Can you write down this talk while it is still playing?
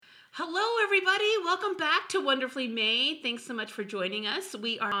Hello, everybody. Welcome back to Wonderfully Made. Thanks so much for joining us.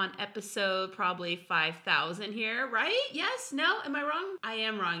 We are on episode probably 5,000 here, right? Yes? No? Am I wrong? I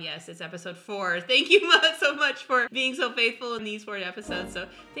am wrong. Yes, it's episode 4. Thank you so much for being so faithful in these 4 episodes. So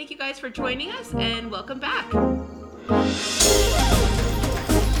thank you guys for joining us and welcome back.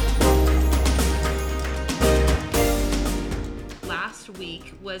 Last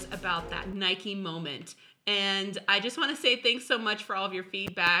week was about that Nike moment. And I just want to say thanks so much for all of your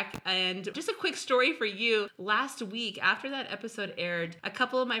feedback. And just a quick story for you. Last week, after that episode aired, a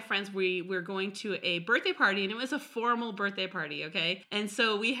couple of my friends, we were going to a birthday party, and it was a formal birthday party, okay? And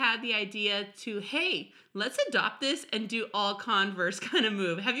so we had the idea to, hey, let's adopt this and do all Converse kind of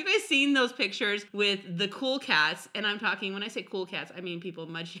move. Have you guys seen those pictures with the cool cats? And I'm talking, when I say cool cats, I mean people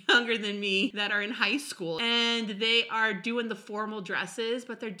much younger than me that are in high school. And they are doing the formal dresses,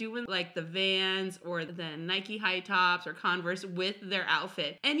 but they're doing like the Vans or the Nike high tops or Converse with their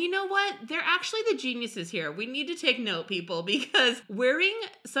outfit. And you know what? They're actually the geniuses here. We need to take note, people, because wearing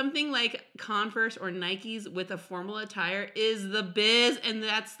something like Converse or Nikes with a formal attire is the biz, and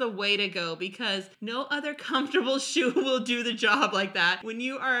that's the way to go, because no other comfortable shoe will do the job like that. When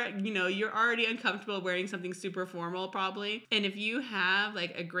you are, you're already uncomfortable wearing something super formal probably. And if you have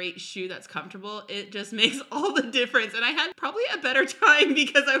like a great shoe that's comfortable, it just makes all the difference. And I had probably a better time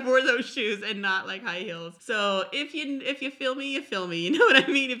because I wore those shoes and not like high heels. So if you feel me, you feel me. You know what I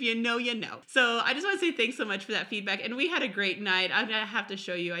mean? If you know, you know. So I just want to say thanks so much for that feedback. And we had a great night. I have to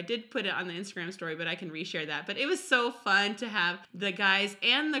show you. I did put it on the Instagram story, but I can reshare that. But it was so fun to have the guys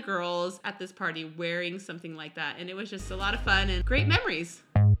and the girls at this party wearing something like that. And it was just a lot of fun and great memories.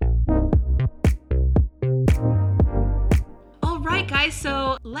 Right, guys,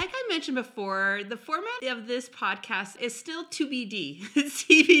 so like I mentioned before, the format of this podcast is still TBD. It's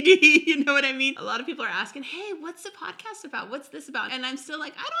TBD, you know what I mean? A lot of people are asking, hey, what's the podcast about? What's this about? And I'm still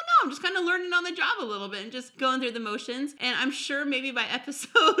like, I don't know. I'm just kind of learning on the job a little bit and just going through the motions. And I'm sure maybe by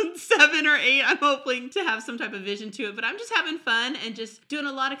episode 7 or 8, I'm hoping to have some type of vision to it. But I'm just having fun and just doing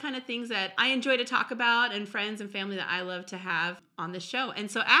a lot of kind of things that I enjoy to talk about and friends and family that I love to have on the show. And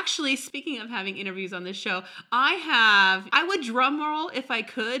so actually, speaking of having interviews on this show, I would drum roll if I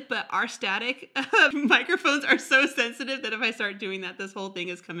could, but our static microphones are so sensitive that if I start doing that, this whole thing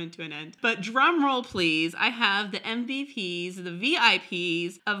is coming to an end. But drum roll, please. I have the MVPs, the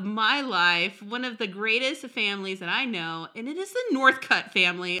VIPs of my life, one of the greatest families that I know, and it is the Northcutt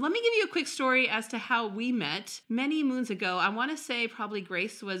family. Let me give you a quick story as to how we met many moons ago. I want to say probably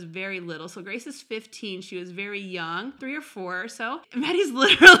Grace was very little. So Grace is 15. She was very young, 3 or 4 or so. Maddie's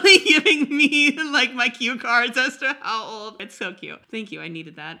literally giving me like my cue cards as to how old. It's so cute. Thank you. I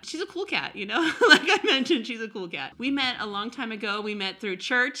needed that. She's a cool cat, you know? Like I mentioned, she's a cool cat. We met a long time ago. We met through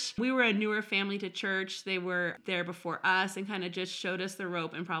church. We were a newer family to church. They were there before us and kind of just showed us the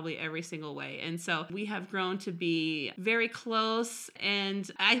rope in probably every single way. And so we have grown to be very close.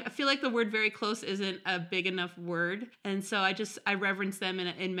 And I feel like the word very close isn't a big enough word. And so I reverence them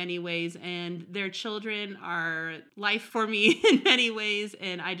in many ways. And their children are life for me in many ways.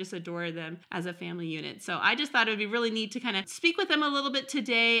 And I just adore them as a family unit. So I just thought it would be really neat to kind of speak with them a little bit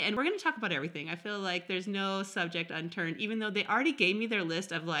today. And we're going to talk about everything. I feel like there's no subject unturned, even though they already gave me their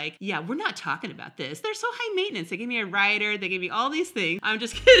list of like, yeah, we're not talking about this. They're so high maintenance. They gave me a writer. They gave me all these things. I'm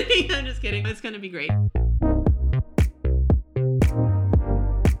just kidding. I'm just kidding. It's going to be great.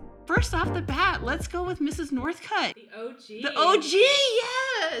 First off the bat, let's go with Mrs. Northcutt. The OG. The OG,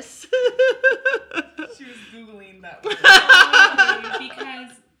 yes. She was Googling that one.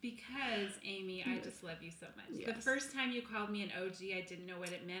 Because Amy, I just love you so much. Yes. The first time you called me an OG, I didn't know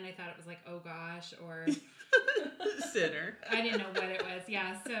what it meant. I thought it was like, oh gosh, or sinner. I didn't know what it was.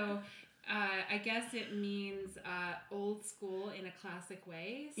 Yeah, so I guess it means old school in a classic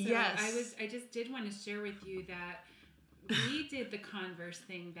way. So yes. I just did want to share with you that we did the Converse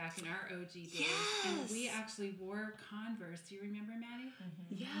thing back in our OG days. Yes. And we actually wore Converse. Do you remember, Maddie?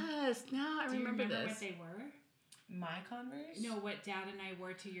 Mm-hmm. Yes. Now I remember this. What they were? My Converse? No, what Dad and I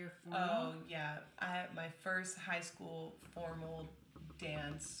wore to your formal. Oh, yeah. I had my first high school formal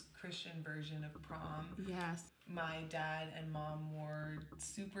dance Christian version of prom. Yes. My dad and mom wore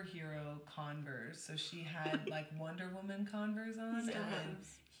superhero Converse. So she had like Wonder Woman Converse on, yes. And then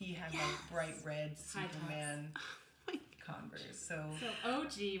he had like bright red Superman Converse. So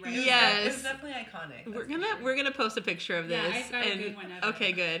OG, right? Yes. It was definitely iconic. We're gonna post a picture of this. Yeah, I've got a good one of it.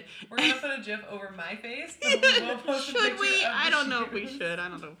 Okay, good. We're gonna put a GIF over my face. But we will post a should we? I don't know if we should.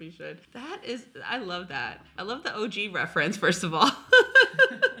 I love that. I love the OG reference, first of all.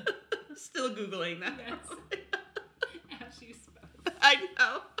 Still Googling that. Yes. As you spoke. I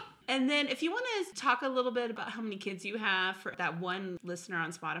know. And then if you want to talk a little bit about how many kids you have for that one listener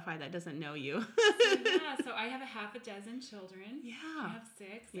on Spotify that doesn't know you. So I have a half a dozen children. Yeah. I have 6,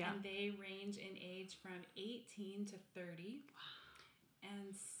 Yeah. and they range in age from 18 to 30.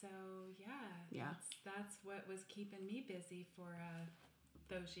 And so, that's what was keeping me busy for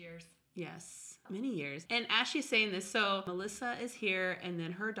those years. Yes, many years. And as she's saying this, so Melissa is here, and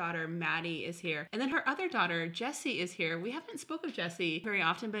then her daughter, Maddie, is here. And then her other daughter, Jessie, is here. We haven't spoke of Jessie very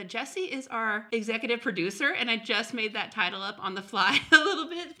often, but Jessie is our executive producer, and I just made that title up on the fly a little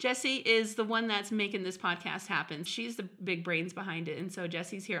bit. Jessie is the one that's making this podcast happen. She's the big brains behind it, and so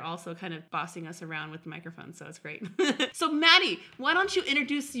Jessie's here also kind of bossing us around with the microphone, so it's great. So Maddie, why don't you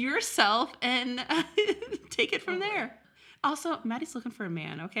introduce yourself and take it from there? Also, Maddie's looking for a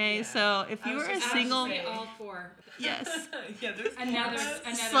man, okay? Yeah. So if you are a single... all 4. Yes. Yeah, there's another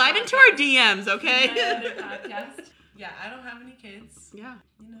slide into our DMs, okay? Another podcast. Yeah, I don't have any kids. Yeah.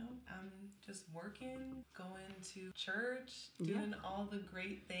 You know, I'm just working, going to church, doing all the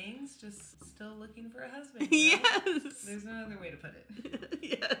great things, just still looking for a husband. You know? Yes. There's no other way to put it.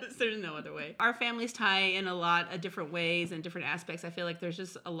 Yes, there's no other way. Our families tie in a lot of different ways and different aspects. I feel like there's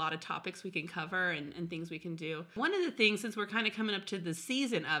just a lot of topics we can cover and things we can do. One of the things, since we're kind of coming up to the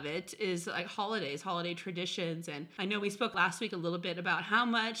season of it, is like holidays, holiday traditions. And I know we spoke last week a little bit about how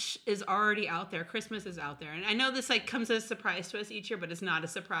much is already out there. Christmas is out there. And I know this like comes as a surprise to us each year, but it's not a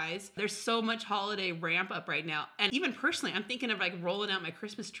surprise. There's so much holiday ramp up right now. And even personally, I'm thinking of like rolling out my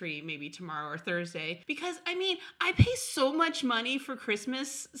Christmas tree maybe tomorrow or Thursday, because I mean, I pay so much money for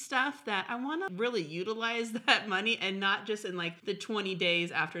Christmas stuff that I want to really utilize that money and not just in like the 20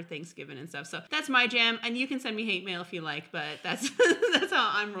 days after Thanksgiving and stuff. So that's my jam. And you can send me hate mail if you like, but that's that's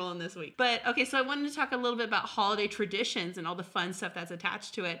how I'm rolling this week. But okay, so I wanted to talk a little bit about holiday traditions and all the fun stuff that's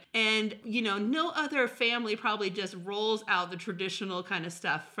attached to it. And you know, no other family probably just rolls out the traditional kind of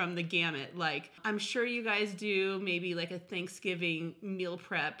stuff from the gamut. Like I'm sure you guys do maybe like a Thanksgiving meal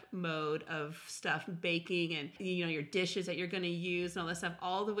prep mode of stuff, baking and, you know, your dishes that you're going to use and all that stuff,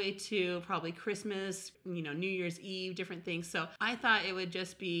 all the way to probably Christmas, you know, New Year's Eve, different things. So I thought it would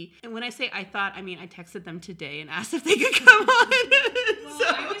just be, and when I say I thought, I mean, I texted them today and asked if they could come on. Well, so.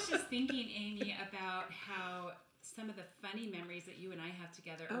 I was just thinking, Amy, about how some of the funny memories that you and I have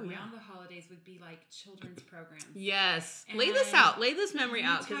together around the holidays would be like children's programs. Yes. And lay this out. Lay this memory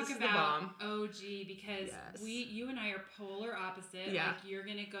out, because this is the bomb. OG, because you and I are polar opposite. Yeah. Like you're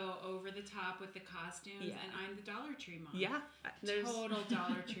going to go over the top with the costumes, and I'm the Dollar Tree mom. Yeah. Total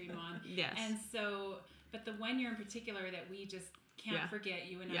Dollar Tree mom. Yes. And so, but the one year in particular that we just can't forget,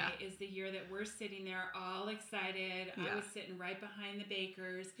 you and I, is the year that we're sitting there all excited. I was sitting right behind the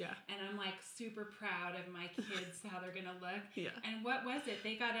bakers, and I'm like super proud of my kids, how they're gonna look. And what was it?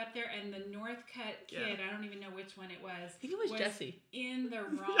 They got up there, and the Northcutt kid, I don't even know which one it was. I think it was Jessie. In the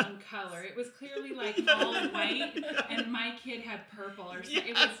wrong color. It was clearly like all white, and my kid had purple or something.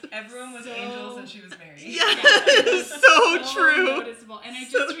 It was everyone was angels, and she was Mary. Yes, so true. Noticeable. And I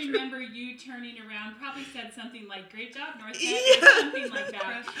just remember you turning around, probably said something like, "Great job, Northcutt." Something like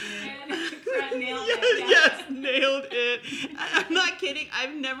that. And nailed it. Yes, nailed it. I'm not kidding.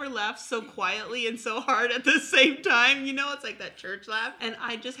 I've never laughed so quietly and so hard at the same time. You know, it's like that church laugh. And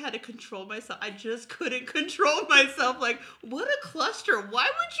I just had to control myself. I just couldn't control myself. Like, what a cluster. Why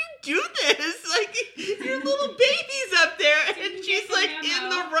would you do this? Like, your little baby's up there. And she's like in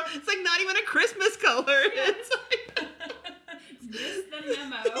the room. It's like not even a Christmas color. It's like... Just the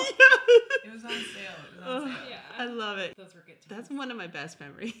memo. It was on sale. Yeah. I love it. Those were good times. That's one of my best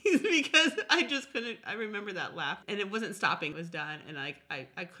memories because I just couldn't, I remember that laugh and it wasn't stopping. It was done and I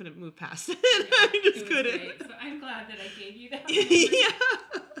couldn't move past it. I just couldn't. Great. So I'm glad that I gave you that.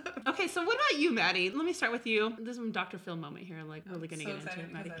 Yeah. Okay, so what about you, Maddie? Let me start with you. This is a Dr. Phil moment here. Like, really going to get into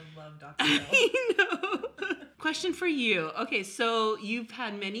it, Maddie. I love Dr. Phil. I know. Question for you. Okay, so you've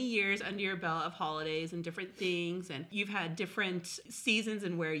had many years under your belt of holidays and different things, and you've had different seasons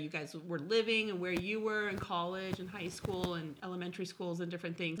and where you guys were living and where you were in college and high school and elementary schools and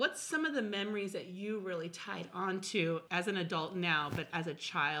different things. What's some of the memories that you really tied onto as an adult now, but as a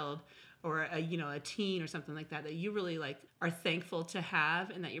child or a teen or something like that you really like are thankful to have,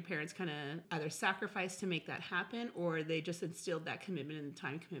 and that your parents kind of either sacrificed to make that happen or they just instilled that commitment and the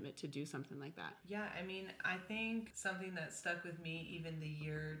time commitment to do something like that? Yeah, I mean, I think something that stuck with me even the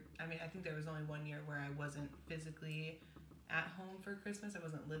year, I mean, I think there was only one year where I wasn't physically at home for Christmas. I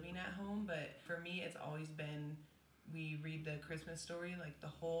wasn't living at home, but for me, it's always been, we read the Christmas story, like the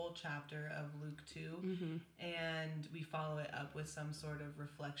whole chapter of Luke 2, and we follow it up with some sort of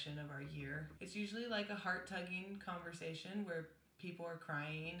reflection of our year. It's usually like a heart-tugging conversation where people are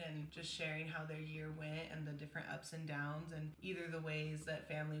crying and just sharing how their year went and the different ups and downs and either the ways that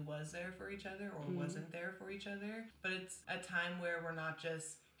family was there for each other or wasn't there for each other. But it's a time where we're not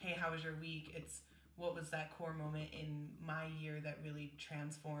just, hey, how was your week? It's what was that core moment in my year that really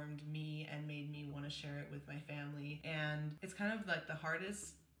transformed me and made me want to share it with my family. And it's kind of like the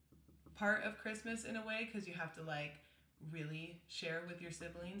hardest part of Christmas in a way, because you have to like really share with your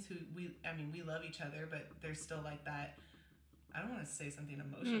siblings who we love each other, but there's still like that, I don't want to say something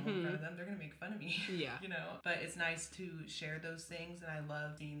emotional in front of them. They're going to make fun of me. Yeah. You know? But it's nice to share those things. And I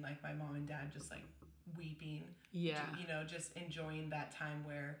love seeing like my mom and dad just like weeping. Yeah. You know, just enjoying that time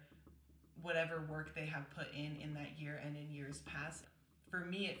where whatever work they have put in that year and in years past, for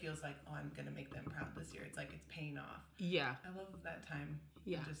me, it feels like, oh, I'm going to make them proud this year. It's like it's paying off. Yeah. I love that time.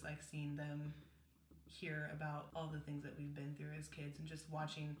 Yeah. And just like seeing them hear about all the things that we've been through as kids, and just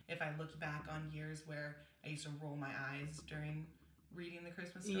watching, if I looked back on years where I used to roll my eyes during reading the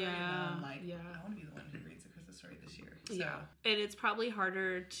Christmas story, and now I'm like, I want to be the one who reads the Christmas story this year. So. Yeah. And it's probably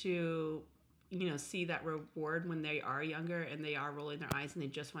harder to, you know, see that reward when they are younger and they are rolling their eyes and they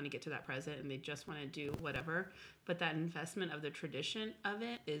just want to get to that present and they just want to do whatever. But that investment of the tradition of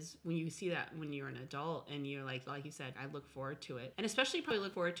it is when you see that when you're an adult and you're like you said, I look forward to it. And especially probably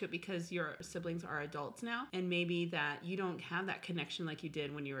look forward to it because your siblings are adults now, and maybe that you don't have that connection like you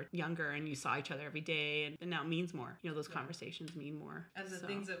did when you were younger and you saw each other every day, and now it means more. You know, those conversations mean more. And the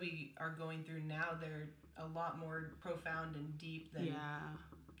things that we are going through now, they're a lot more profound and deep than,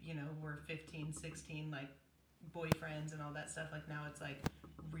 you know, we're 15, 16, like boyfriends and all that stuff. Like now it's like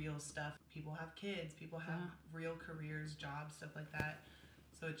real stuff. People have kids, people have real careers, jobs, stuff like that.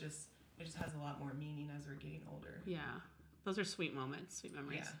 So it just has a lot more meaning as we're getting older. Yeah. Those are sweet moments, sweet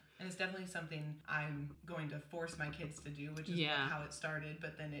memories. Yeah. And it's definitely something I'm going to force my kids to do, which is how it started.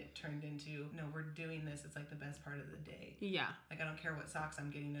 But then it turned into, no, we're doing this. It's like the best part of the day. Yeah. Like, I don't care what socks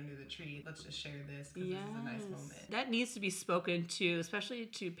I'm getting under the tree. Let's just share this because this is a nice moment. That needs to be spoken to, especially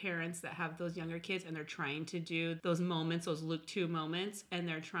to parents that have those younger kids and they're trying to do those moments, those Luke 2 moments, and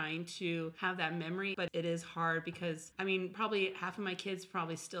they're trying to have that memory. But it is hard because, I mean, probably half of my kids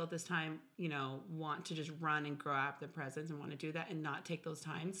probably still at this time, you know, want to just run and grab the presents and want to do that and not take those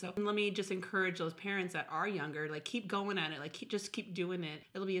times. So let me just encourage those parents that are younger, like keep going at it, like keep doing it.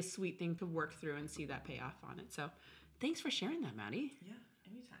 It'll be a sweet thing to work through and see that payoff on it. So thanks for sharing that, Maddie. Yeah,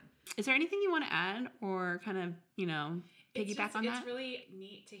 anytime. Is there anything you want to add or kind of, you know, piggyback on that? It's really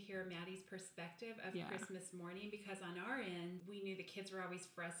neat to hear Maddie's perspective of Christmas morning, because on our end, we knew the kids were always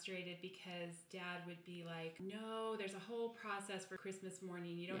frustrated because Dad would be like, no, there's a whole process for Christmas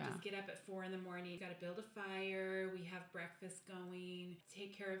morning. You don't just get up at 4 a.m. You got to build a fire. We have breakfast going,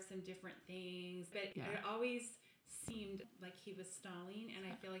 take care of some different things. But it always seemed like he was stalling,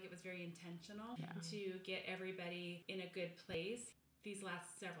 and I feel like it was very intentional to get everybody in a good place. These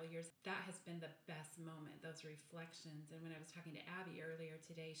last several years, that has been the best moment, those reflections. And when I was talking to Abby earlier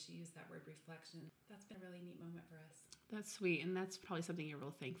today, she used that word reflection. That's been a really neat moment for us. That's sweet. And that's probably something you're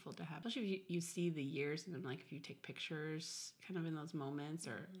real thankful to have. Especially if you see the years, and then like if you take pictures kind of in those moments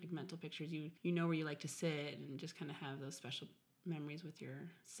or like mental pictures, you know where you like to sit and just kind of have those special memories with your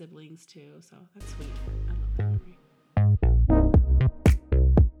siblings too. So that's sweet. I love that memory.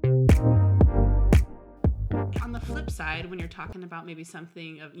 On the flip side, when you're talking about maybe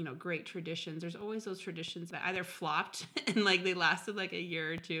something of, you know, great traditions, there's always those traditions that either flopped and like they lasted like a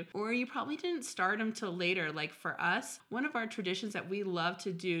year or two, or you probably didn't start them till later. Like for us, one of our traditions that we love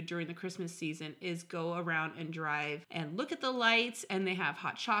to do during the Christmas season is go around and drive and look at the lights, and they have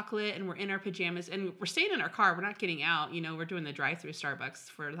hot chocolate, and we're in our pajamas and we're staying in our car. We're not getting out, you know, we're doing the drive-through Starbucks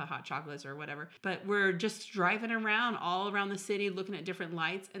for the hot chocolates or whatever, but we're just driving around all around the city looking at different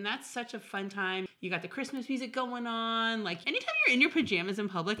lights, and that's such a fun time. You got the Christmas music going on. Like anytime you're in your pajamas in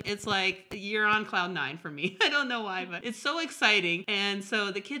public, it's like you're on cloud 9 for me. I don't know why, but it's so exciting. And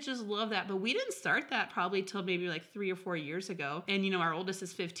so the kids just love that. But we didn't start that probably till maybe like 3 or 4 years ago. And, you know, our oldest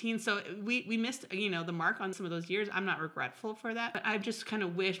is 15. So we missed, you know, the mark on some of those years. I'm not regretful for that. But I just kind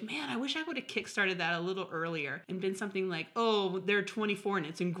of wish, man, I wish I would have kickstarted that a little earlier and been something like, oh, they're 24 and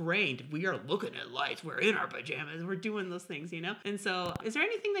it's ingrained. We are looking at lights. We're in our pajamas. We're doing those things, you know? And so is there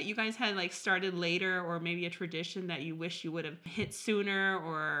anything that you guys had like started later, or maybe a tradition that you wish you would have hit sooner?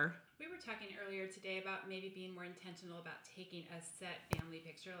 Or we were talking earlier today about maybe being more intentional about taking a set family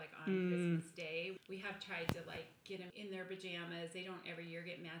picture like on Christmas Day. We have tried to like get them in their pajamas. They don't every year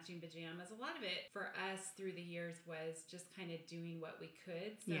get matching pajamas. A lot of it for us through the years was just kind of doing what we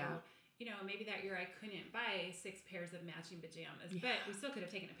could. So you know, maybe that year I couldn't buy 6 pairs of matching pajamas, but we still could have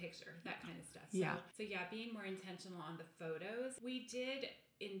taken a picture, that kind of stuff. So yeah, being more intentional on the photos. We did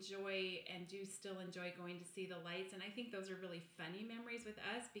enjoy and do still enjoy going to see the lights. And I think those are really funny memories with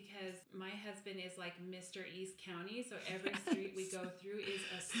us because my husband is like Mr. East County. So every street we go through is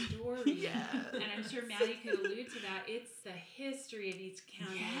a story. Yes. And I'm sure Maddie could allude to that. It's the history of each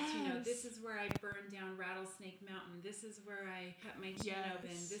county. Yes. It's, this is where I burned down Rattlesnake Mountain. This is where I cut my chin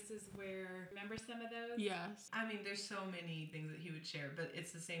open. This is where, remember some of those? Yes. I mean, there's so many things that he would share, but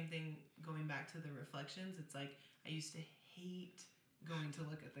it's the same thing going back to the reflections. It's like, I used to hate going to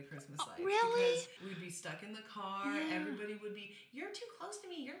look at the Christmas lights. Really? Because we'd be stuck in the car. Yeah. Everybody would be, you're too close to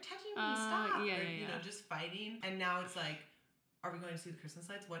me. You're touching me. Stop. You know, just fighting. And now it's like, are we going to see the Christmas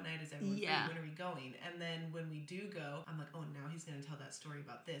lights? What night is everyone free? When are we going? And then when we do go, I'm like, oh, now he's going to tell that story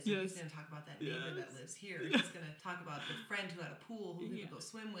about this. Yes. He's going to talk about that neighbor that lives here. He's going to talk about the friend who had a pool who he could go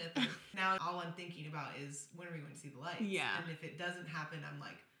swim with. And now all I'm thinking about is, when are we going to see the lights? Yeah. And if it doesn't happen, I'm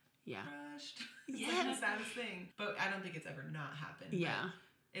like, crushed. It's like the saddest thing. But I don't think it's ever not happened. Yeah.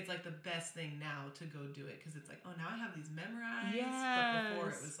 But it's like the best thing now to go do it because it's like, oh, now I have these memorized. Yes. But before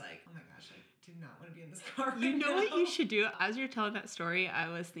it was like, oh my gosh, I do not want to be in this car right now. What you should do? As you're telling that story, I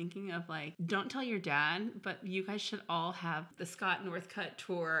was thinking of like, don't tell your dad, but you guys should all have the Scott Northcutt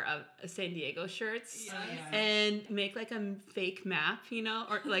tour of San Diego shirts. Yes. And make like a fake map, you know,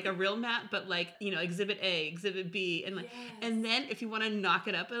 or like a real map, but like, you know, exhibit A, exhibit B. And like, and then if you want to knock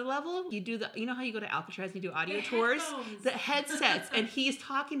it up a level, you do you know how you go to Alcatraz and you do audio tours? Headphones. The headsets. And he's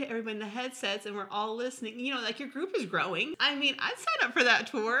talking to everybody in the headsets and we're all listening. You know, like your group is growing. I mean, I'd sign up for that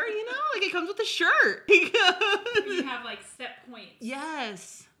tour, you know, like it comes with a shirt. You have like set points.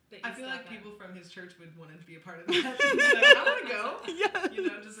 Yes. I feel like people from his church would want to be a part of that. Like, I want to go. Yes. You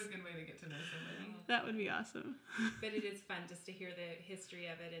know, just a good way to get to know somebody. That would be awesome. But it is fun just to hear the history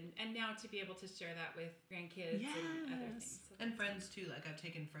of it and now to be able to share that with grandkids and other things. So and friends too. Like I've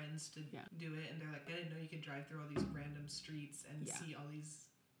taken friends to do it and they're like, I didn't know you could drive through all these random streets and see all these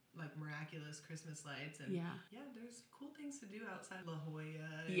like miraculous Christmas lights and there's cool things to do outside La Jolla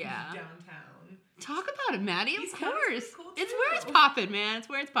and downtown. Talk about it, Maddie. Of course. Cool it's where it's popping, man. It's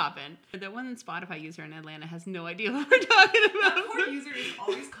where it's popping. The one Spotify user in Atlanta has no idea what we're talking about. That poor user is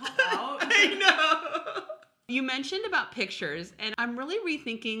always called out. I know. You mentioned about pictures, and I'm really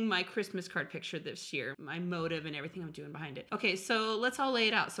rethinking my Christmas card picture this year, my motive and everything I'm doing behind it. Okay, so let's all lay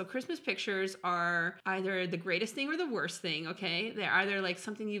it out. So Christmas pictures are either the greatest thing or the worst thing, okay? They're either like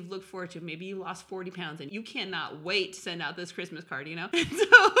something you've looked forward to. Maybe you lost 40 pounds and you cannot wait to send out this Christmas card, you know?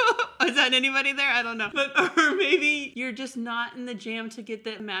 So, is that anybody there? I don't know. But, or maybe you're just not in the jam to get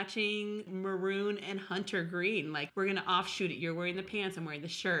the matching maroon and hunter green. Like, we're going to offshoot it. You're wearing the pants, I'm wearing the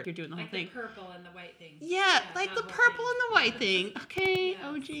shirt. You're doing the whole thing. Like the purple and the white thing. Yeah, like the purple and the white thing. Okay,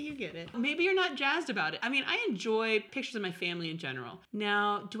 OG, you get it. Maybe you're not jazzed about it. I mean, I enjoy pictures of my family in general.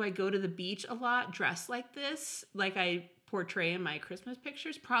 Now, do I go to the beach a lot dressed like this? Like I portray in my Christmas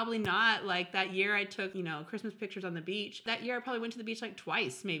pictures? Probably not. Like that year I took, you know, Christmas pictures on the beach. That year I probably went to the beach like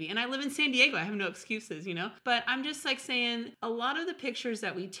twice maybe. And I live in San Diego. I have no excuses, you know? But I'm just like saying a lot of the pictures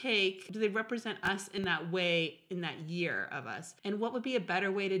that we take, do they represent us in that way, in that year of us? And what would be a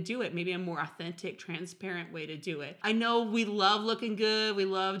better way to do it? Maybe a more authentic, transparent way to do it. I know we love looking good. We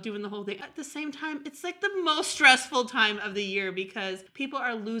love doing the whole thing. At the same time, it's like the most stressful time of the year because people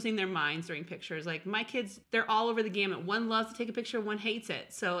are losing their minds during pictures. Like my kids, they're all over the gamut. One loves to take a picture, one hates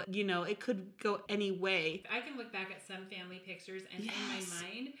it. So, you know, it could go any way. I can look back at some family pictures and in my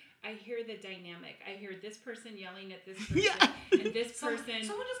mind, I hear the dynamic. I hear this person yelling at this person and this person.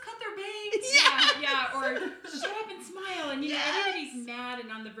 Someone just cut their bangs. Or shut up and smile. And, you know, everybody's mad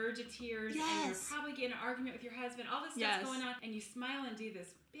and on the verge of tears. And you're probably getting an argument with your husband. All this stuff's going on. And you smile and do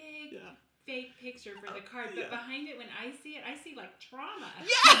this big fake picture for the card, but behind it, when I see it, I see like trauma.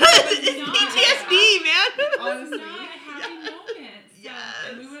 It's PTSD, man. Honestly, not a happy moment. So,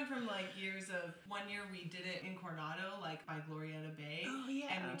 and we went from like years of, one year we did it in Coronado, like by Glorieta Bay,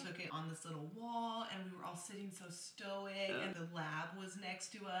 and we took it on this little wall, and we were all sitting so stoic, and the lab was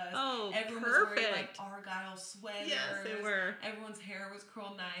next to us. Everyone was wearing like Argyle sweaters. Yes, they were. Everyone's hair was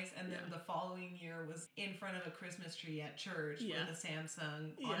curled nice, and then the following year was in front of a Christmas tree at church with a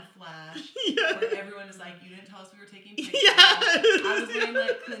Samsung on flash. Where everyone is like, you didn't tell us we were taking pictures. I was wearing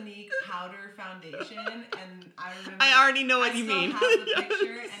like Clinique powder foundation, and I remember. I already know what you mean. I still have the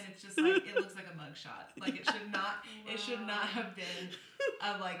picture, and it's just like it looks like a mugshot. Like it should not have been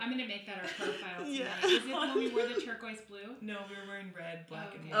of like. I'm gonna make that our profile tonight. Is it when we wore the turquoise blue? No, we were wearing red,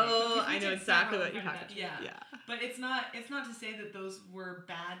 black, and white. Oh, I know exactly what you're talking about. Yeah. But it's not to say that those were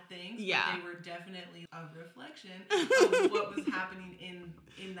bad things. Yeah. But they were definitely a reflection of what was happening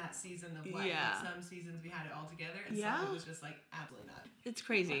in that season of life. Yeah. Like some seasons we had it all together, and some it was just like absolutely not. It's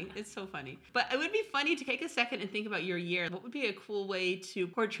crazy. It's so funny. But it would be funny to take a second and think about your year. What would be a cool way to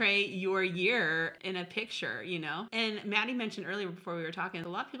portray your year in a picture, you know? And Maddie mentioned earlier before we were talking, a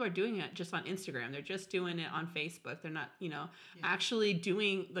lot of people are doing it just on Instagram. They're just doing it on Facebook. They're not, actually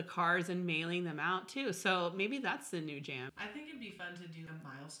doing the cards and mailing them out too. So maybe that's the new jam. I think it'd be fun to do a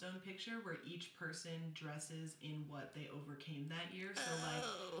milestone picture where each person dresses in what they overcame that year. So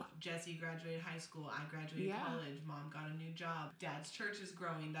like Jesse graduated high school, I graduated college, mom got a new job, dad's church is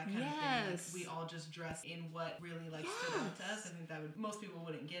growing, that kind of thing. Like, we all just dress in what really like stood out to us. I think that would, most people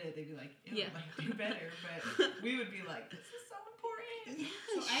wouldn't get it. They'd be like, ew, like do better. But we would be like, this is so important.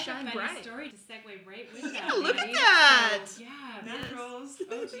 So I have a funny story to segue right with that. Yeah, look at that. So, Naturals.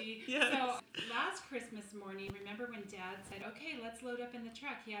 OG. So last Christmas morning, remember when Dad said, okay, let's load up in the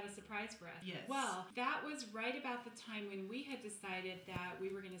truck. He had a surprise for us. Yes. Well, that was right about the time when we had decided that we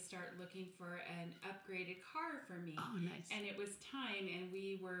were going to start looking for an upgraded car for me. Oh, nice. And it was time, and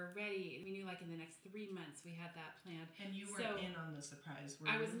we were ready. We knew like in the next 3 months we had that planned. And you weren't in on the surprise, were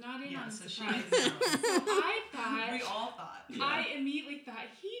you? I was not in on the so surprise. So I thought... We all thought. I immediately thought,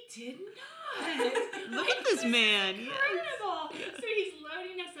 he did not. Look at this man. Incredible. Yes. So he's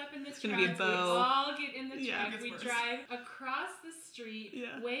loading us up in the truck. Be a bow. We all get in the truck. We worse. drive across the street,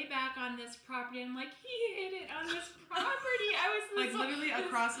 way back on this property. I'm like, he hid it on this property. I was like literally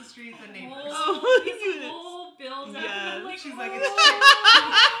across the street, the neighbors. This whole build up. And I'm like, she's like,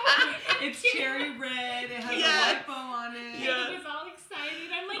 it's cherry red. It has a white bow on it. And he was all excited.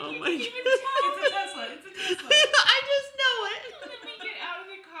 I'm like, you didn't even tell. It's a Tesla. It's a Tesla. I just know it. And then we get out of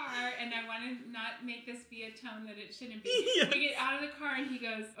the car, and I want to not make this be a tone that it shouldn't be. Yes. We get out of the car, and he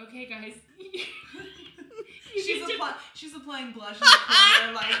goes, okay, guys. She's applying blush in the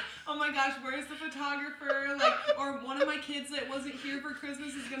corner, like, oh my gosh, where's the photographer? Like, or one of my kids that wasn't here for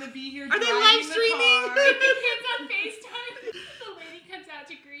Christmas is gonna be here. Are they live streaming? The kids on FaceTime. The lady comes out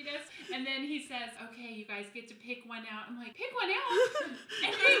to greet us, and then he says, okay, you guys get to pick one out. I'm like, pick one out?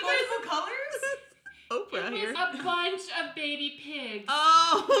 And there's multiple colors? Oprah here. A bunch of baby pigs.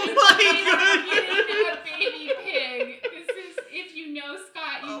 Oh my goodness. A baby pig. This is, if you know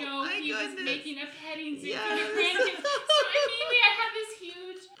Scott, you know he was making a petting zoo for the grandkids. So immediately I have this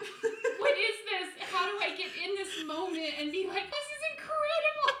huge, what is this? How do I get in this moment and be like, this is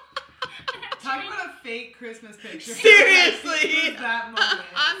incredible? Talk about a fake Christmas picture. Seriously. That moment.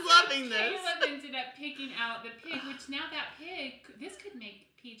 I'm loving this. Caleb ended up picking out the pig, which now that pig, this could make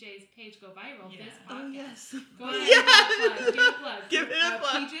PJ's page go viral. This podcast. Oh, yes. Go ahead. Give a plug. Give it a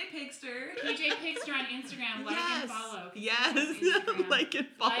plug. PJ Pigster. PJ Pigster on Instagram. Like and follow. Yes. Like and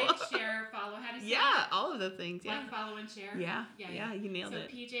follow. Like, share, follow. How do you say that? All of the things. Like, follow, and share. Yeah, you nailed it.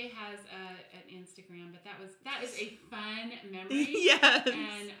 So PJ has an Instagram, but that is a fun memory. Yes.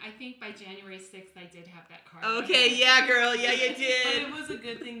 And I think by January 6th, I did have that card. Okay, yeah, girl. Yeah, you did. But it was a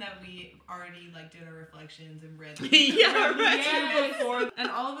good thing that we already did our reflections and read before. And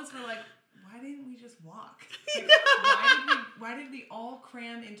all of us were like, why didn't we just walk? Like, why did we all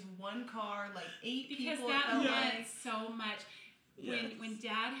cram into one car, like 8 people? Because that meant so much. When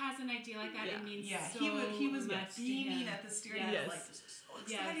Dad has an idea like that, it means so much. He was much beaming at the steering wheel like, this is so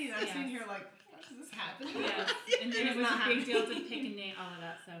exciting. And I'm sitting here like, is this happening? Yes. And then it was a big deal to pick a name, all of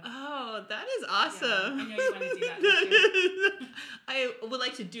that. So. Oh, that is awesome. Yeah, I know you want to do that this year. I would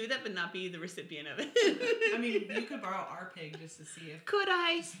like to do that, but not be the recipient of it. I mean, you could borrow our pig just to see if... Could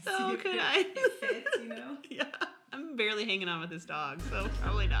I? Oh, could I? It fits, you know? Yeah. I'm barely hanging on with this dog, so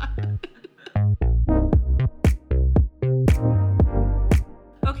probably not.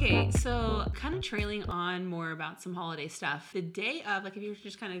 Okay, so kind of trailing on more about some holiday stuff. The day of, like if you were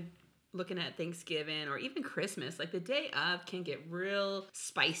just kind of looking at Thanksgiving or even Christmas, like the day of can get real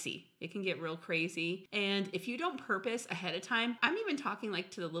spicy. It can get real crazy. And if you don't purpose ahead of time, I'm even talking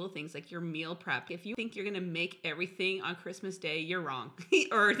like to the little things like your meal prep. If you think you're going to make everything on Christmas Day, you're wrong.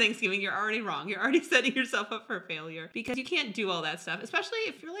 Or Thanksgiving, you're already wrong. You're already setting yourself up for failure because you can't do all that stuff, especially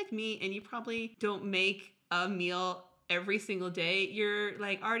if you're like me and you probably don't make a meal every single day, you're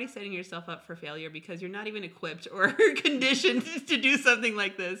like already setting yourself up for failure because you're not even equipped or conditioned to do something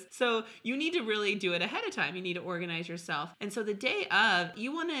like this. So you need to really do it ahead of time. You need to organize yourself. And so the day of,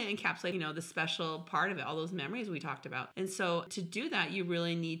 you want to encapsulate, the special part of it, all those memories we talked about. And so to do that, you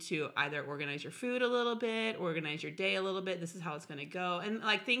really need to either organize your food a little bit, organize your day a little bit. This is how it's going to go. And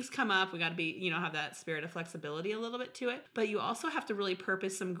like things come up, we got to be, have that spirit of flexibility a little bit to it. But you also have to really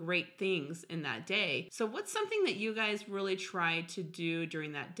purpose some great things in that day. So what's something that you guys really try to do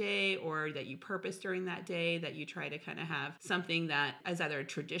during that day, or that you purpose during that day, that you try to kind of have something that is either a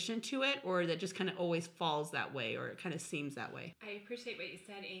tradition to it or that just kind of always falls that way, or it kind of seems that way? I appreciate what you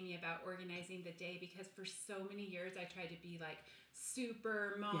said, Amy, about organizing the day, because for so many years I tried to be like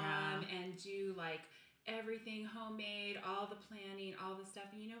super mom and do like everything homemade, all the planning, all the stuff.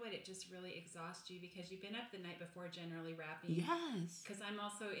 And you know what? It just really exhausts you because you've been up the night before generally wrapping. Yes. Because I'm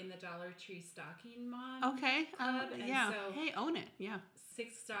also in the Dollar Tree stocking mom. Okay. Club, yeah. So hey, own it. Yeah.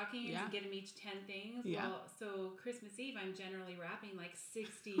 6 stockings and get them each 10 things. Yeah. Well, so Christmas Eve, I'm generally wrapping like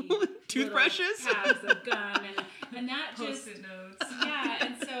 60 toothbrushes, tabs of gum, and that just Post-it notes. Yeah,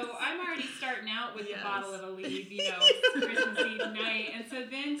 and so I'm already starting out with the bottle of Aleve, Christmas Eve night, and so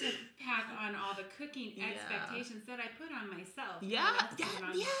then to pack on all the cooking expectations that I put on myself.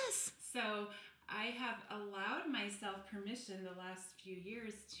 Yes. So I have allowed myself permission the last few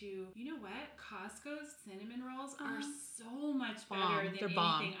years to, Costco's cinnamon rolls are so much better than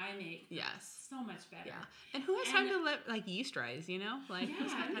anything I make. Yes. So much better. Yeah. And who has time to let yeast rise, Like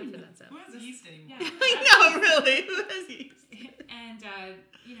who's got time for that stuff? Who has yeast anymore? Yeah. I know, really. Who has yeast? And,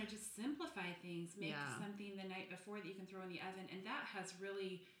 just simplify things. Make something the night before that you can throw in the oven. And that has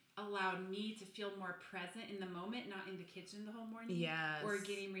really allowed me to feel more present in the moment, not in the kitchen the whole morning. Yes. Or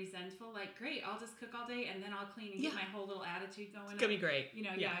getting resentful. Like, great, I'll just cook all day and then I'll clean and get my whole little attitude going. It's going to be great.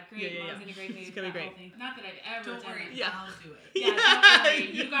 Great. Yeah. Mom's in a great mood. It's going to be great. Not that I've ever Don't done worry. it. I'll do it. Yeah, don't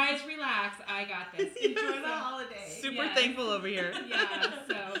worry. You guys relax. I got this. Enjoy the holiday. Super thankful over here. Yeah,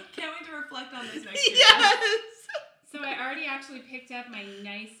 so. Can't wait to reflect on this next year. Yes! So I already actually picked up my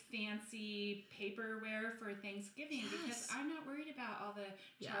nice fancy paperware for Thanksgiving because I'm not worried about all the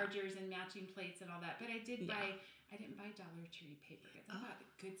chargers and matching plates and all that. But I did buy. I didn't buy Dollar Tree paper goods. I bought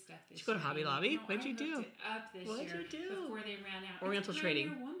good stuff this year. Did you go to Hobby Lobby? What'd you do? What'd you do? Before they ran out. Oriental Trading.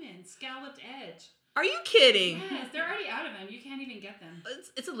 Woman, scalloped edge. Are you kidding? Yes, they're already out of them. You can't even get them.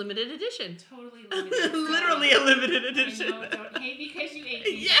 It's a limited edition. Totally limited. Literally a limited edition. I know, don't hate because you ate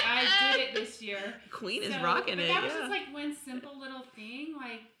me. Yes! I did it this year. Queen is rocking it. That was just like one simple little thing.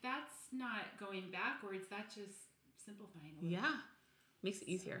 Like, that's not going backwards. That's just simplifying a little. Yeah. Makes it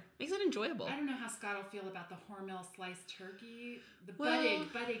easier. Makes it enjoyable. I don't know how Scott will feel about the Hormel sliced turkey, the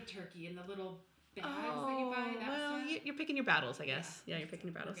budded turkey in the little bags that you buy. You're picking your battles, I guess. Yeah, you're picking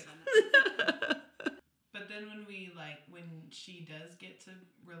your battles. But then when she does get to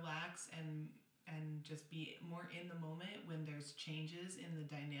relax and just be more in the moment, when there's changes in the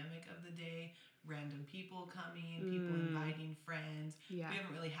dynamic of the day, random people coming, people inviting friends. Yeah. We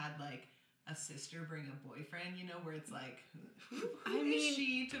haven't really had like a sister bring a boyfriend, where it's like, who is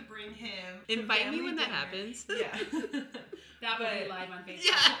she to bring him? Invite me when that happens. Yeah. That would be live on Facebook.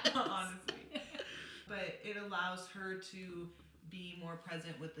 Yeah, honestly. But it allows her to be more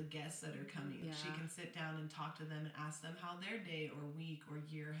present with the guests that are coming. Yeah. She can sit down and talk to them and ask them how their day or week or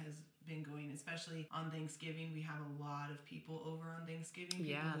year has been going, especially on Thanksgiving. We have a lot of people over on Thanksgiving.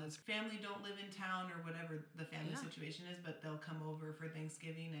 People whose family don't live in town or whatever the family situation is, but they'll come over for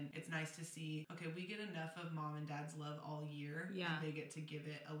Thanksgiving, and it's nice to see, okay, we get enough of mom and dad's love all year, and they get to give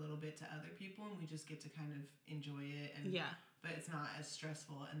it a little bit to other people, and we just get to kind of enjoy it. And but it's not as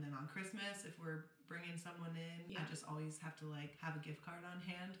stressful. And then on Christmas, if we're bringing someone in, I just always have to have a gift card on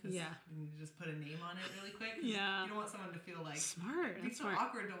hand because you just put a name on it really quick. Yeah, you don't want someone to feel like smart. It's so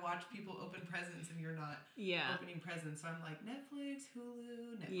awkward to watch people open presents and you're not opening presents. So I'm like, Netflix,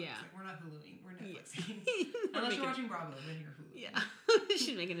 Hulu, Netflix. Yeah. Like, we're not Huluing, we're Netflixing. Unless you're watching Bravo, then you're Hulu. Yeah,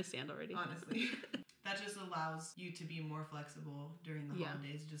 she's making a stand already. Honestly. That just allows you to be more flexible during the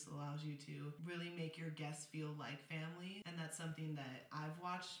holidays. It just allows you to really make your guests feel like family. And that's something that I've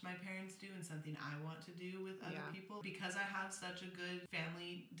watched my parents do and something I want to do with other people. Because I have such a good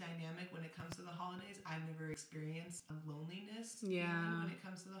family dynamic when it comes to the holidays, I've never experienced a loneliness feeling when it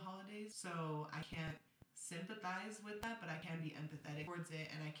comes to the holidays. So I can't sympathize with that, but I can be empathetic towards it,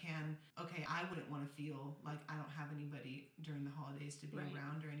 and I wouldn't want to feel like I don't have anybody during the holidays to be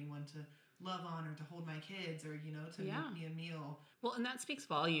around or anyone to love on or to hold my kids or, to make me a meal. Well, and that speaks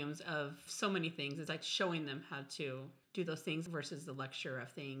volumes of so many things. It's like showing them how to do those things versus the lecture of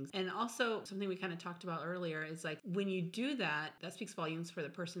things. And also something we kind of talked about earlier is like when you do that, that speaks volumes for the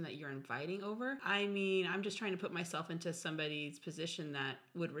person that you're inviting over. I mean, I'm just trying to put myself into somebody's position that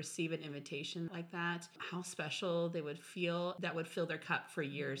would receive an invitation like that. How special they would feel. That would fill their cup for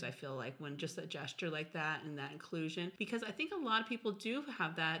years, I feel like, when just a gesture like that and that inclusion. Because I think a lot of people do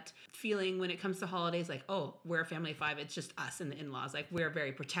have that feeling when it comes to holidays, like, oh, we're a family of 5. It's just us and the in-laws. Like, we're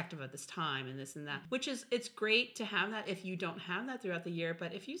very protective of this time and this and that, which is, it's great to have that if you don't have that throughout the year.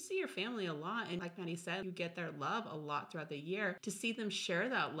 But if you see your family a lot, and like Maddi said, you get their love a lot throughout the year, to see them share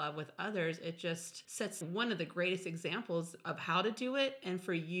that love with others, it just sets one of the greatest examples of how to do it. And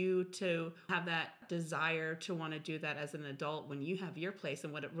for you to have that desire to want to do that as an adult when you have your place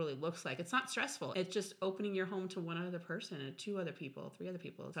and what it really looks like. It's not stressful. It's just opening your home to one other person and 2 other people, 3 other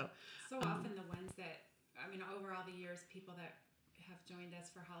people. So often the ones that, I mean, over all the years, people that have joined us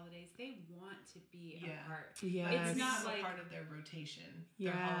for holidays, they want to be a part. Yeah, it's not like a part of their rotation,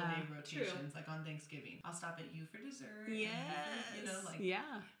 their holiday rotations. True. Like on Thanksgiving, I'll stop at you for dessert. Yes, and, you know, like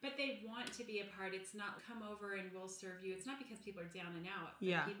But they want to be a part. It's not come over and we'll serve you. It's not because people are down and out.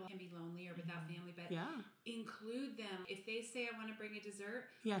 People can be lonely or without family, but include them. If they say I want to bring a dessert,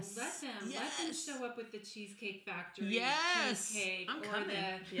 let them show up with the Cheesecake Factory. Cheesecake, I'm or coming.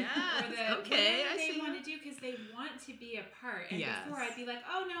 or the whatever they want to do, because they want to be a part. And before I'd be like,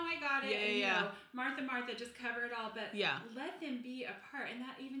 oh no, I got it. And, you know, Martha, just cover it all. But let them be a part, and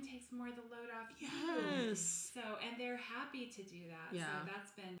that even takes more of the load off you. So, and they're happy to do that. So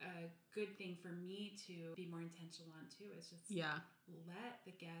that's been a good thing for me to be more intentional on too. Is just let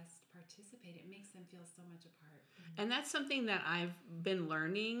the guest participate. It makes them feel so much a part. And that's something that I've been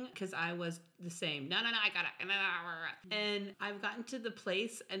learning, because I was the same. No, I got it. And I've gotten to the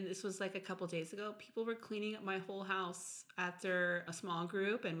place, and this was like a couple days ago, people were cleaning up my whole house after a small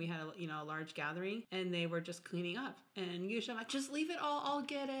group, and we had a large gathering, and they were just cleaning up. And usually I'm like, just leave it all, I'll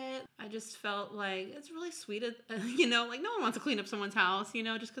get it. I just felt like it's really sweet, like no one wants to clean up someone's house,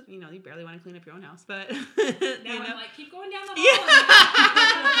 just because, you barely want to clean up your own house. But now I'm like, keep going down the hall.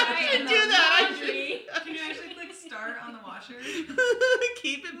 I should do that. Can you actually click start on the washer?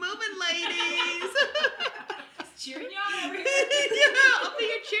 Keep it moving, ladies. Just cheering you on over here. I'll be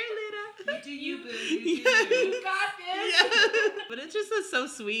your cheerleader. You do you, boo. You got this. But it just is so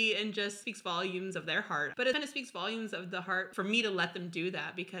sweet and just speaks volumes of their heart. But it kind of speaks volumes of the heart for me to let them do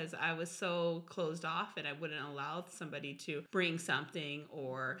that, because I was so closed off and I wouldn't allow somebody to bring something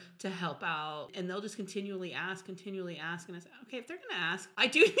or to help out. And they'll just continually ask. And I say, okay, if they're going to ask, I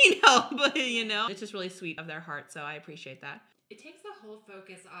do need help. But, it's just really sweet of their heart. So I appreciate that. It takes the whole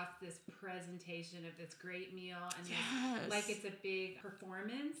focus off this presentation of this great meal and this, like it's a big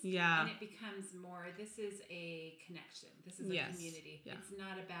performance. And it becomes more, this is a connection. This is a community. It's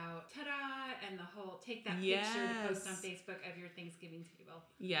not about ta-da and the whole, take that picture to post on Facebook of your Thanksgiving table.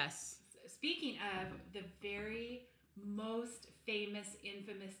 Speaking of the very most famous,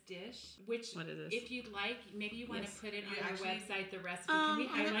 infamous dish, which if you'd like, maybe you want to put it on your website, the recipe. Can we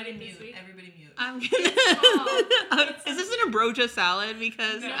highlight it this week? Everybody mute. I'm gonna. Is this an ambrosia salad?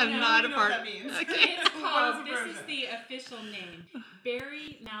 Because I'm not a part of it. Okay. It's called, this is the official name,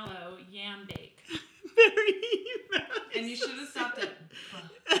 Berry Mallow Yam Bake. Berry Mallow. And you should have stopped it.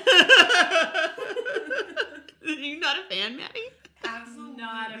 You're not a fan, Maddi? Absolutely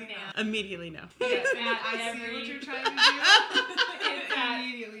not a fan. Immediately no. Yes, I see what you're trying to do.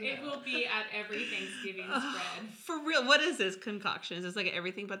 Immediately it will be at every Thanksgiving spread. For real, what is this concoction? Is this like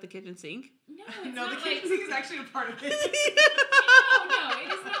everything but the kitchen sink? No, it's not the like, kitchen sink is actually a part of it. No,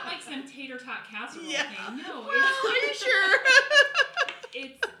 it is not like some tater tot casserole thing. No, are you sure?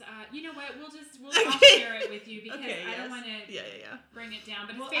 It's you know what? I'll share it with you, because I don't want to bring it down.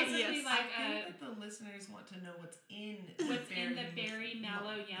 But it's basically like I think that the listeners want to know what's in the Berry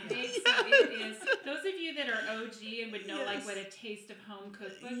Mallow Yam Bake. So it is, those of you that are OG and would know like what a taste of home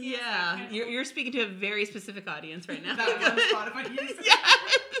cookbook is. You're speaking to a very specific audience right now. That one Spotify user.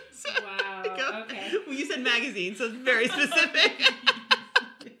 Yes. Wow. Okay. Well, you said magazine, so it's very specific.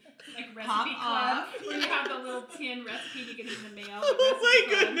 Recipe Club, where you have the little tin recipe you get in the mail. Oh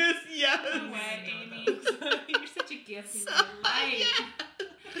my goodness, yes. Amy. You're such a gift in my life.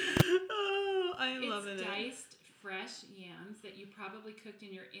 Oh, I am loving it. It's diced fresh yams that you probably cooked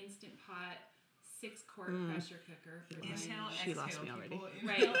in your Instant Pot 6-quart pressure cooker. She lost me already.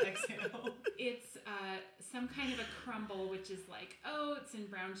 Right. Exhale. It's some kind of a crumble, which is like oats and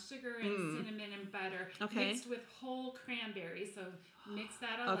brown sugar and cinnamon and butter mixed with whole cranberries. So mix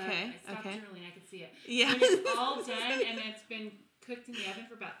that all up. I stopped drooling. I could see it. Yeah. When it's all done and it's been cooked in the oven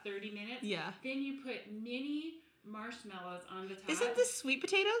for about 30 minutes, then you put mini marshmallows on the top. Isn't this sweet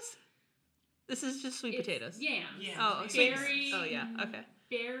potatoes? This is just sweet potatoes. Yams. Oh, berry. Oh, yeah. Okay.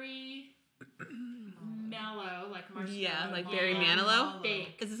 Berry mellow, like marshmallow. Yeah, like berry manilow.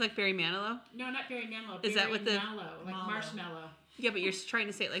 Baked. Is this like berry manilow? No, not berry manilow. Is that what the mallow, like marshmallow? Yeah, but you're trying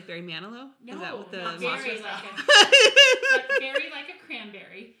to say it like berry manilow? No, is that what the berry berry like a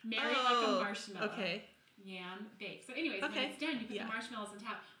cranberry, berry like a marshmallow. Okay. Yam baked. So anyways, when it's done, you put the marshmallows on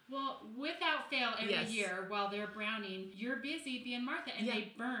top. Well, without fail, every year while they're browning, you're busy being Martha, and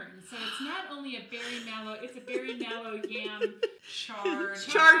they burn. So it's not only a berry mallow; it's a berry mallow yam charred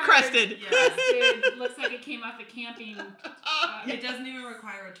crusted. Crusted. Looks like it came off a camping. It doesn't even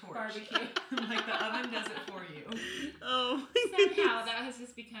require a torch. Barbecue. Like the oven does it for you. Oh. Somehow that has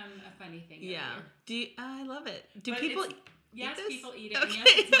just become a funny thing. I love it. Do people? Yes, eat this? people eat it. And yes,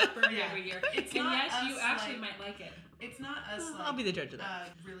 it's not burned every year. It's and not yes, us, you actually might like it. It's not us. I'll be the judge of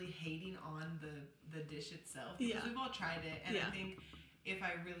that. Really hating on the dish itself because we've all tried it, and I think if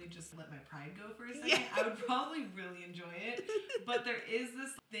I really just let my pride go for a second, I would probably really enjoy it. But there is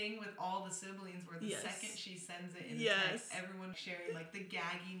this thing with all the siblings where the second she sends it in a text, everyone's sharing like the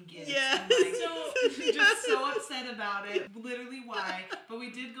gagging gifts. Yes. And, like, just so upset about it. Literally why? But we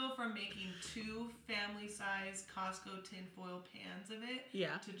did go from making 2 family-size Costco tinfoil pans of it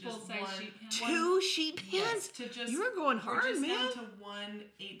to just full-size sheet pans. 2 sheet pans? To just, you were going hard, just man. down to 1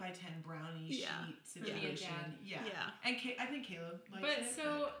 8x10 brownie sheet situation. Yeah. And I think Caleb likes it. But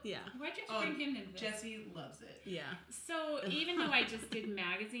so, why'd you bring him into this? Jesse loves it. Yeah. So, even though I just did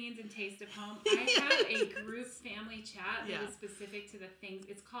magazines and Taste of Home, I have a group family chat that is specific to the things.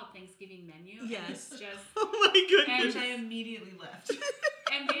 It's called Thanksgiving Menu. Yes. And it's just. Oh my goodness. Which I immediately left.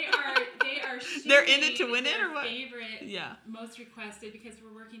 And they are they're in it to win it, or what? Favorite, most requested, because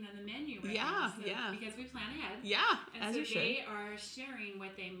we're working on the menu right now. So, because we plan ahead. Yeah, and as so you should. they are sharing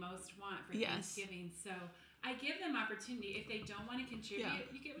what they most want for Thanksgiving. So I give them opportunity. If they don't want to contribute,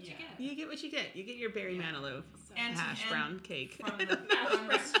 you get what you get. You get what you get. You get your berry manilow hash brown cake. From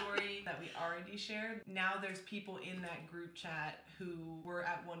the story that we already shared, now there's people in that group chat who were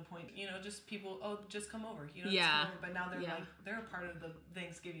at one point, just people, just come over, just come over. But now they're like, they're a part of the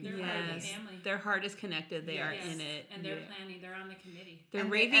Thanksgiving. They're part of the family. Their heart is connected. They are in it. And they're planning. They're on the committee. They're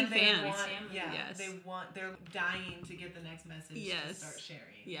raving fans. They're dying to get the next message to start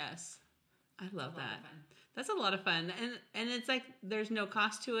sharing. Yes. I love that. That's a lot of fun. And it's like there's no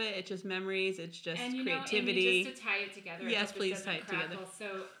cost to it. It's just memories. It's just creativity. And just to tie it together. Yes, please tie it together.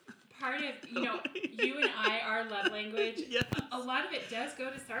 So part of, you and our love language, a lot of it does go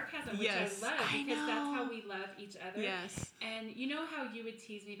to sarcasm, which I love because that's how we love each other. Yes. And you know how you would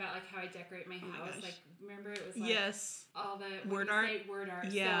tease me about like how I decorate my house? Like, remember it was like all the word art.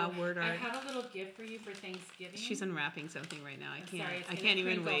 Yeah, so word art. I have a little gift for you for Thanksgiving. She's unwrapping something right now. I I can't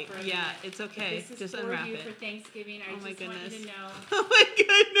even wait. Yeah, it's okay. This is just for unwrap you it. for Thanksgiving. I just want you to know. Oh my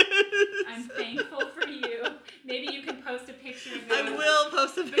goodness. I'm thankful for you. Maybe you can post a picture of it. I will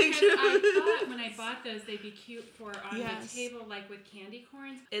post a picture. Because I thought when I bought those, they'd be cute for on the table, like with candy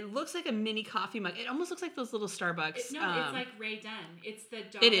corns. It looks like a mini coffee mug. It almost looks like those little Starbucks. It's like Ray Dunn. It's the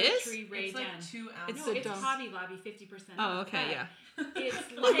Dollar Tree Ray Dunn. It's like 2 ounces. It's Hobby Lobby 50% off. Oh, okay, yeah. It's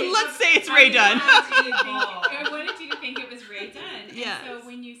like, let's say it's Ray Dunn. I wanted you to think it was Ray Dunn. Yes. And so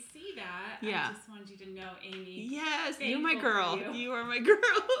when you see that, I just wanted you to know, Amy. Yes, you're my girl. You are my girl.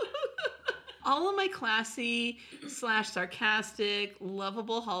 All of my classy / sarcastic,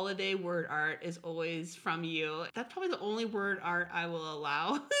 lovable holiday word art is always from you. That's probably the only word art I will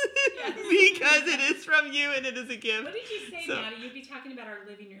allow because it is from you and it is a gift. What did you say, Maddie? You'd be talking about our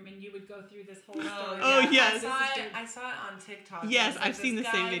living room and you would go through this whole story. Oh, yes. I saw it on TikTok. Yes, I've seen the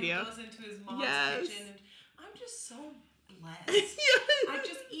same video. He goes into his mom's kitchen and I'm just so blessed. I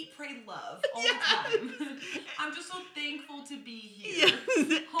just eat, pray, love all the time. I'm just so thankful to be here.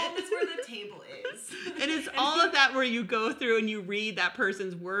 Home is where the table is. And it's all of that where you go through and you read that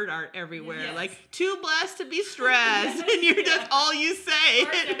person's word art everywhere. Like, too blessed to be stressed. And you're just all you say.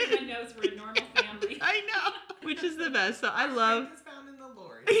 Of course, everyone knows we're a normal family. I know. Which is the best. So I love... Strength is found in the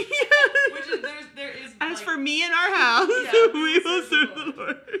Lord. Which is, there is... As for me and our house, we will serve the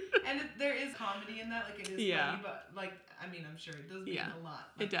Lord. And there is comedy in that. Like, it is funny, but like... I mean, I'm sure it does mean a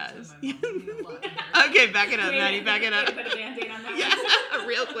lot. Like, it does. My mom, it mean a lot. Okay, back it up, Maddie. Back it up. Put a Band-Aid on that one.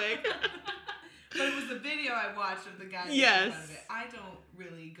 Real quick. But it was the video I watched of the guy making fun of it. I don't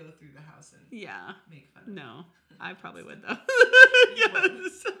really go through the house and make fun of it. No, I probably would, though.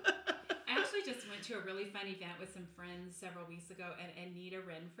 Yes. I actually just went to a really fun event with some friends several weeks ago, and Anita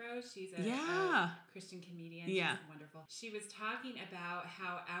Renfro, she's a Christian comedian. Yeah. She's wonderful. She was talking about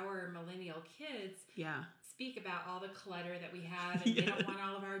how our millennial kids speak about all the clutter that we have, and they don't want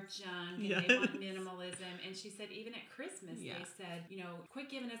all of our junk, and they want minimalism. And she said even at Christmas, they said, quit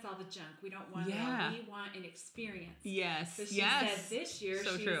giving us all the junk. We don't want it all. We want an experience. Yes. So she said this year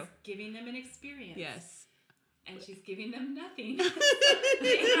she's giving them an experience. Yes. And she's giving them nothing. They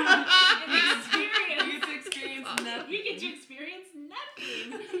have an experience. You get to experience nothing. You get to experience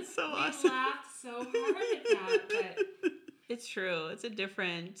nothing. So awesome. We laughed so hard at that, but it's true. It's a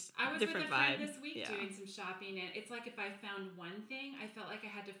different vibe. I was with a friend this week doing some shopping, and it's like if I found one thing, I felt like I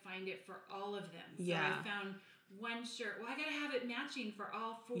had to find it for all of them. So I found one shirt. Well, I gotta have it matching for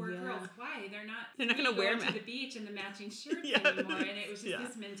all 4 girls. Why? They're not gonna wear to the beach in the matching shirts anymore. And it was just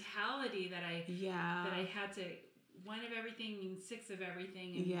this mentality that I had to 1 of everything means 6 of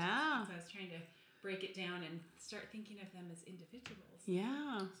everything. And so I was trying to break it down and start thinking of them as individuals.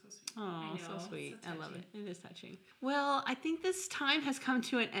 Yeah. So sweet. Oh, so sweet. I love it. It is touching. Well, I think this time has come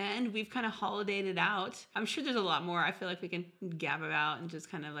to an end. We've kind of holidayed it out. I'm sure there's a lot more. I feel like we can gab about and just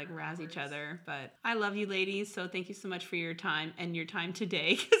kind of like razz each other. But I love you ladies. So thank you so much for your time and your time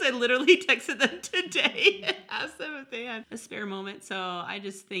today. Because I literally texted them today and asked them if they had a spare moment. So I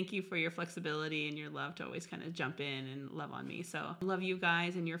just thank you for your flexibility and your love to always kind of jump in and love on me. So I love you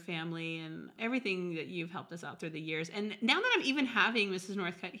guys and your family and everything that you've helped us out through the years. And now that I'm even having Mrs.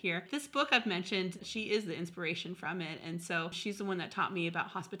 Northcutt here, this book I've mentioned, she is the inspiration from it. And so she's the one that taught me about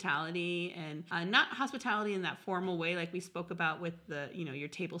hospitality, and not hospitality in that formal way like we spoke about with the, your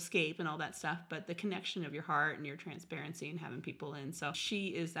tablescape and all that stuff, but the connection of your heart and your transparency and having people in. So she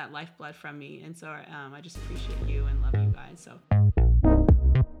is that lifeblood from me. And so I just appreciate you and love you guys. So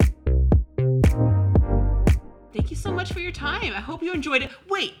thank you so much for your time. I hope you enjoyed it.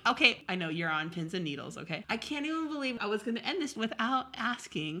 Wait, okay. I know you're on pins and needles, okay? I can't even believe I was going to end this without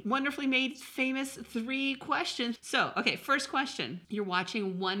asking wonderfully made famous 3 questions. So, okay, first question. You're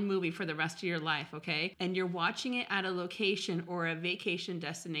watching one movie for the rest of your life, okay? And you're watching it at a location or a vacation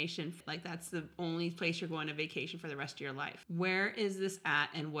destination. Like that's the only place you're going to vacation for the rest of your life. Where is this at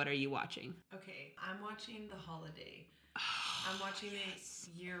and what are you watching? Okay, I'm watching The Holiday. I'm watching it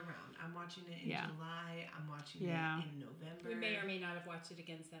year-round. I'm watching it in July. I'm watching it in November. We may or may not have watched it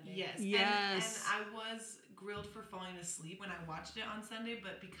again Sunday. Yes. And I was grilled for falling asleep when I watched it on Sunday,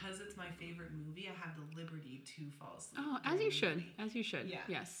 but because it's my favorite movie, I have the liberty to fall asleep. Oh, as you should. As you should. Yeah.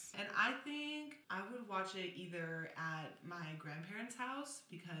 Yes. And I think I would watch it either at my grandparents' house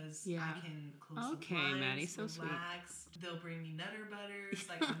because I can close the blinds, Maddie, so relax. Sweet. They'll bring me Nutter Butters,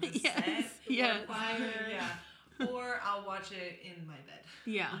 like on the set. Fire. Or I'll watch it in my bed.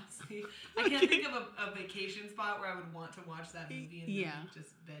 Yeah. Honestly. I can't think of a vacation spot where I would want to watch that movie and then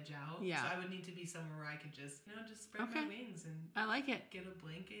just veg out. Yeah. So I would need to be somewhere where I could just, just spread my wings and I like it. Get a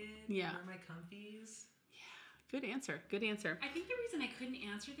blanket. Yeah. Wear my comfies. Yeah. Good answer. Good answer. I think the reason I couldn't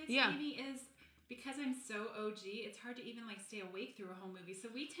answer this, Amy, is because I'm so OG, it's hard to even stay awake through a whole movie. So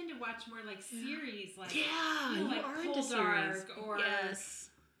we tend to watch more series, like you like are Cold into series. Dark or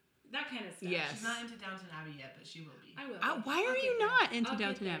that kind of stuff. Yes. She's not into Downton Abbey yet, but she will be. I will. Why are you not into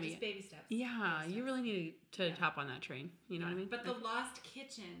Downton Abbey? Just baby steps. Yeah, you really need to hop on that train. You know what I mean? But The Lost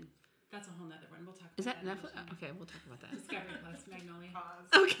Kitchen, that's a whole nother one. We'll talk about that. Is that Netflix? Okay, we'll talk about that. Discovery Plus, Magnolia.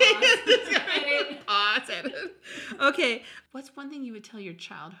 Okay. Pause. Okay. What's one thing you would tell your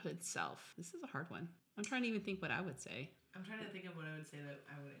childhood self? This is a hard one. I'm trying to even think what I would say. I'm trying to think of what I would say that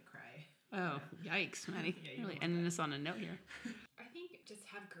I wouldn't cry. Oh, yikes, Maddie. You really ending this on a note here. I think just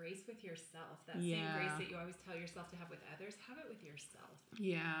have grace with yourself. That same grace that you always tell yourself to have with others, have it with yourself.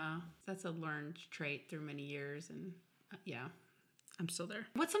 Yeah, that's a learned trait through many years. And I'm still there.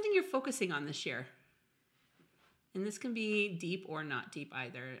 What's something you're focusing on this year? And this can be deep or not deep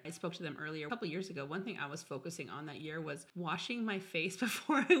either. I spoke to them earlier a couple years ago. One thing I was focusing on that year was washing my face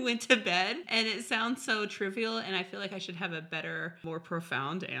before I went to bed. And it sounds so trivial, and I feel like I should have a better, more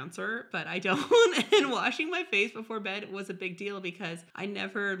profound answer, but I don't. And washing my face before bed was a big deal because I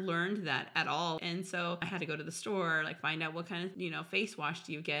never learned that at all. And so I had to go to the store, find out what kind of, face wash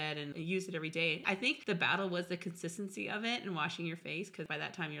do you get and use it every day. I think the battle was the consistency of it and washing your face, because by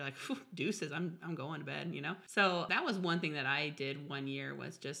that time you're like, deuces, I'm going to bed, So that was one thing that I did one year,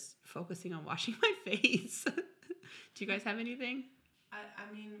 was just focusing on washing my face. Do you guys have anything?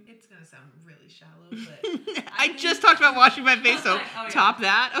 I mean, it's going to sound really shallow, but... I just talked about washing my face, so top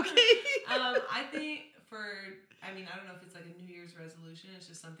that, okay? I think I don't know if it's a New Year's resolution. It's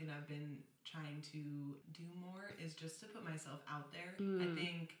just something I've been trying to do more, is just to put myself out there. I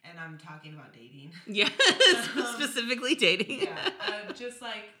think, and I'm talking about dating. Yeah, specifically dating. Yeah, just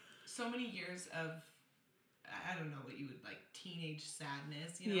so many years of, I don't know what you would like, teenage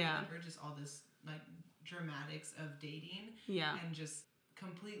sadness, you know, Yeah. or just all this like dramatics of dating. Yeah. And just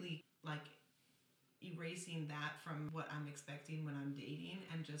completely like erasing that from what I'm expecting when I'm dating,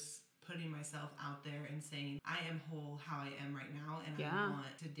 and just putting myself out there and saying, I am whole how I am right now, and I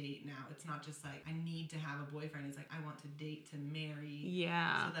want to date now. It's not just like, I need to have a boyfriend. It's like, I want to date to marry.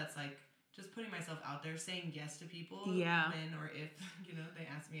 Yeah. So that's like, just putting myself out there, saying yes to people Yeah. when or if, you know, they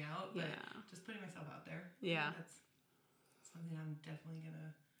ask me out. But just putting myself out there. Yeah. That's something I'm definitely going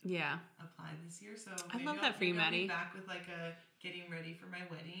to apply this year. So I love that for you, Maddie. I'll be back with like a getting ready for my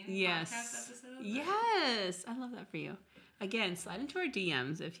wedding podcast episode. Yes. I love that for you. Again, slide into our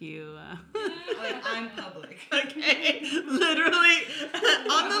DMs if you... Like, I'm public. Okay. Literally,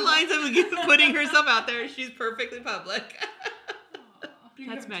 on the lines of putting herself out there, she's perfectly public.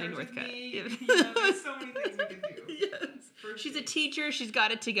 That's Maddi Northcutt. You know, there's so many things we can do. Yes. She's a teacher. She's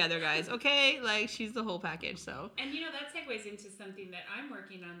got it together, guys. Okay? Like, she's the whole package, so. And, you know, that segues into something that I'm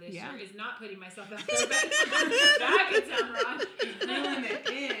working on this year, is not putting myself out there. But that could sound wrong. Reeling it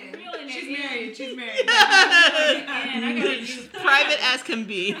in. She's married. And I got a new private as can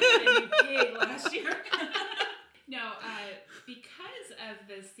be. I got a new pig last year. No, because of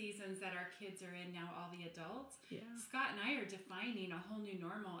the seasons that our kids are in now, all the adults, Scott and I are defining a whole new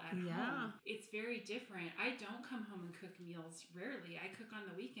normal at home. It's very different. I don't come home and cook meals rarely. I cook on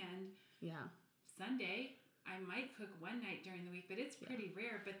the weekend. Yeah. Sunday, I might cook one night during the week, but it's pretty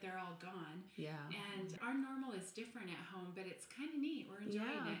rare, but they're all gone. Yeah. And our normal is different at home, but it's kind of neat. We're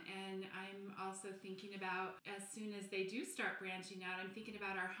enjoying it. And I'm also thinking about, as soon as they do start branching out, I'm thinking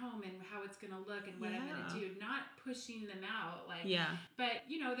about our home and how it's going to look and what I'm going to do. Not pushing them out. But,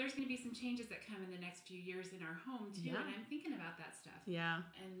 you know, there's going to be some changes that come in the next few years in our home, too. And I'm thinking about that stuff. Yeah.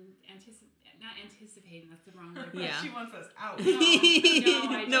 And not anticipating, that's the wrong word. But she wants us out.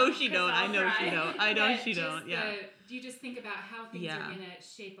 No, she don't. I know she don't. I know she don't. You just think about how things are going to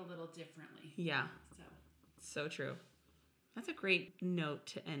shape a little differently. Yeah. So true. That's a great note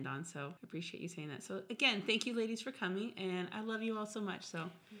to end on. So I appreciate you saying that. So again, thank you ladies for coming, and I love you all so much. So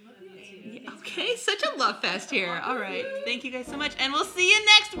love you too. Okay, such a love fest here. All right. Thank you guys so much. And we'll see you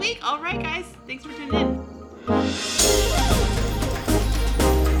next week. All right, guys. Thanks for tuning in.